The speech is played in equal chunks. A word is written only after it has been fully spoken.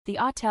The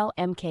Autel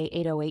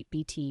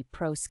MK808BT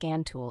PRO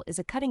scan tool is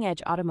a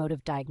cutting-edge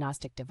automotive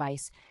diagnostic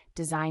device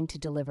designed to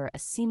deliver a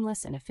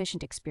seamless and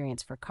efficient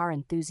experience for car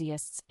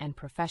enthusiasts and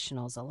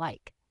professionals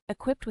alike.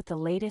 Equipped with the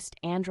latest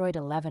Android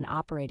 11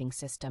 operating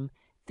system,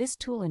 this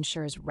tool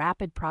ensures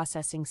rapid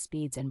processing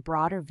speeds and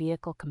broader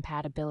vehicle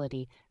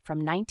compatibility from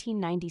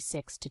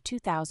 1996 to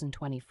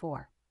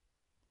 2024.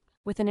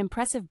 With an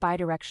impressive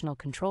bidirectional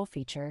control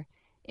feature,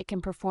 it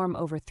can perform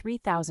over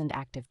 3,000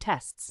 active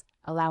tests,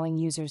 allowing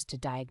users to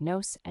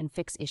diagnose and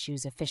fix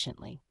issues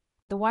efficiently.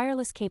 The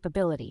wireless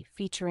capability,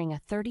 featuring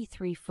a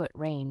 33-foot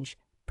range,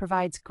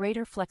 provides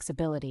greater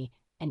flexibility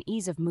and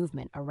ease of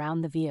movement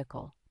around the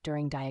vehicle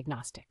during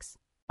diagnostics.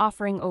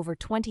 Offering over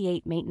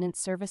 28 maintenance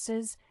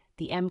services,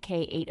 the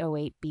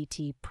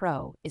MK808BT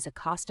PRO is a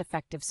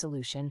cost-effective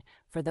solution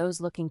for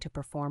those looking to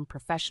perform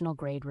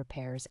professional-grade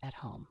repairs at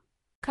home.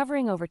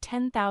 Covering over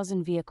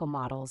 10,000 vehicle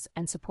models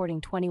and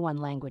supporting 21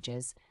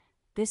 languages,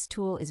 this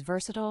tool is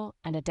versatile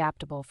and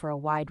adaptable for a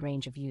wide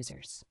range of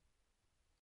users.